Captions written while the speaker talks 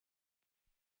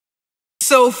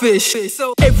selfish.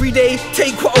 Every day,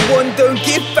 take what I want, don't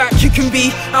give back. You can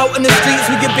be out on the streets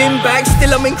with your bin bag,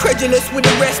 still I'm incredulous with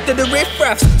the rest of the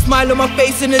riffraffs. Smile on my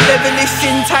face and a devilish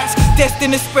syntax,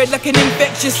 destined to spread like an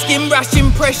infectious skin rash.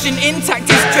 Impression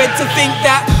intact, it's dread to think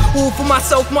that all for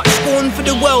myself, much scorn for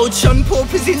the world. Shun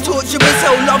paupers in torture as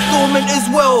hell, love dormant as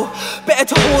well. Better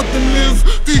to hoard than move,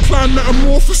 decline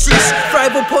metamorphosis,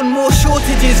 thrive upon more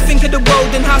shortages. Think of the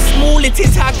world and how small it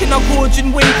is. How can I gorge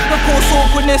and win? Of course,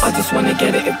 awkwardness. I just wanna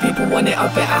get it, if people want it, I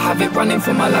better have it. Running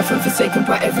for my life and forsaken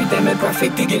by every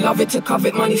demographic. Do you love it to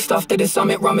covet money stuff to the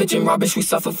summit? Rummaging rubbish, we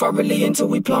suffer thoroughly until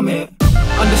we plummet.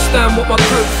 Understand what my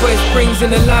coat voice brings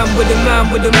in the land where the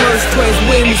man with the most toys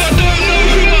wins. If I don't know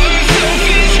who my own self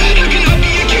is, how can I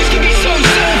be accused of being so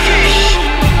selfish?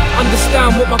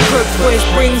 Understand what my coat voice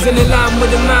brings in the land where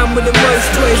the man with the most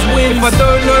toys wins. If I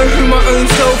don't know who my own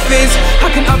self is, how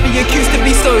can I be accused of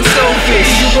being so selfish?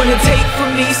 You wanna take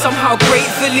from me somehow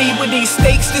gratefully, with these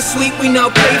stakes this sweet we now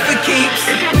play for keeps.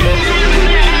 If I don't know who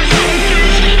my own self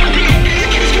is, how can I be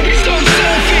accused of being so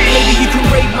selfish? Maybe you can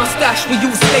raid my stash where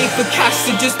you'll stay for cash,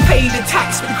 so just pay the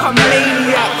tax, become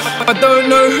maniacs. I don't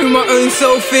know who my own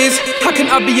self is, how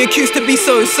can I be accused to be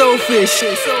so selfish?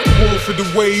 War for the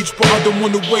wage, but I don't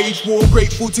wanna wage war.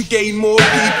 Grateful to gain more,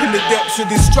 deep in the depths of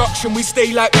destruction. We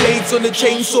stay like blades on a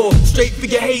chainsaw, straight for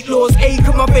your hate laws. Ache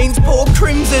in my veins, pour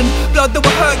crimson blood that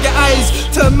will hurt your eyes.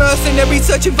 Turn mercenary,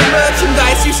 searching for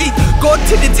merchandise. You see, God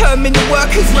to determine the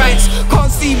workers' rights.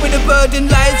 Can't see where the burden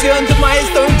lies. You earn demise,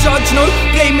 don't judge, no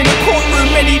blame in the courtroom.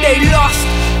 Many they lost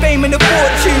fame and a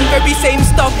fortune, very same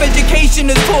stuff education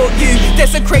has taught you.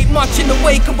 Desecrate much in the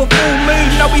wake of a full moon.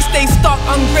 Now we stay stuck,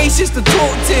 ungracious to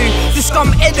talk to. The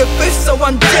scum edifice, so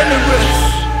ungenerous.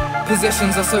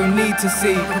 Possessions I so need to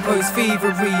see, propose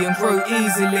thievery and grow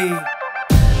easily.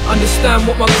 Understand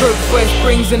what my croak voice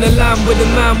brings in a land where the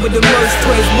man with the most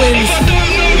toys wins. If I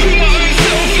don't know who my own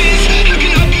self is, how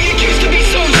can I be accused of being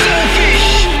so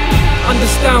selfish?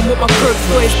 Understand what my croak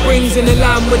voice brings in a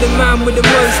land where the man with the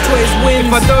most toys wins.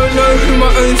 If I don't know who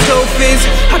my own self is,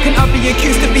 how can I be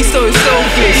accused to be so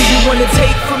selfish? You wanna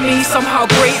take from me somehow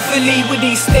gratefully, with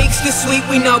these stakes this sweet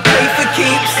we now play for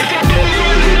keeps. If I don't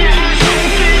know who my own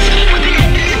self is, how can I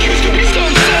be accused of being so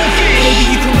selfish? Maybe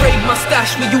you can raid my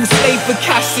stash where you'll stay for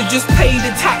cash, so just pay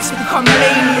the tax, become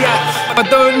maniacs. I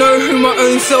don't know who my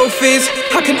own self is,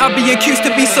 how can I be accused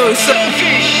to be so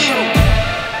selfish?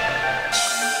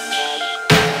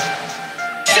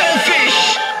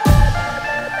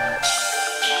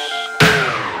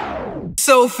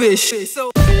 Selfish.